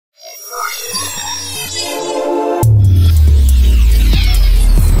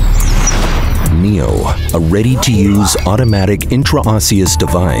a ready-to-use automatic intraosseous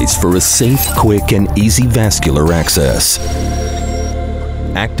device for a safe, quick, and easy vascular access.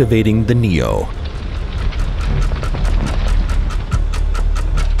 Activating the NIO.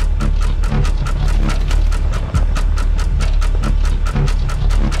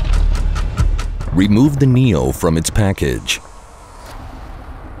 Remove the NIO from its package.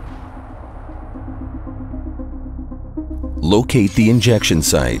 Locate the injection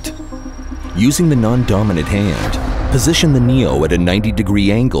site. Using the non-dominant hand, position the NIO at a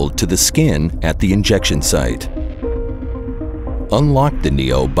 90-degree angle to the skin at the injection site. Unlock the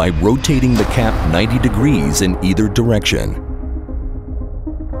NIO by rotating the cap 90 degrees in either direction.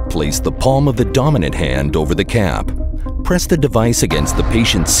 Place the palm of the dominant hand over the cap. Press the device against the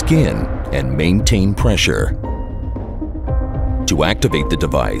patient's skin and maintain pressure. To activate the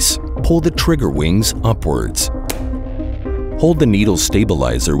device, pull the trigger wings upwards. Hold the needle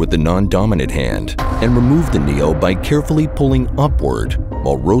stabilizer with the non-dominant hand and remove the NIO by carefully pulling upward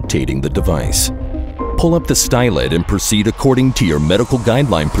while rotating the device. Pull up the stylet and proceed according to your medical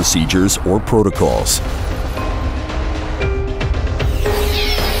guideline procedures or protocols.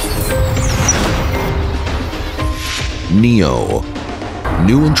 NIO,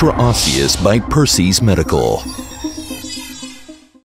 new intraosseous by Percy's Medical.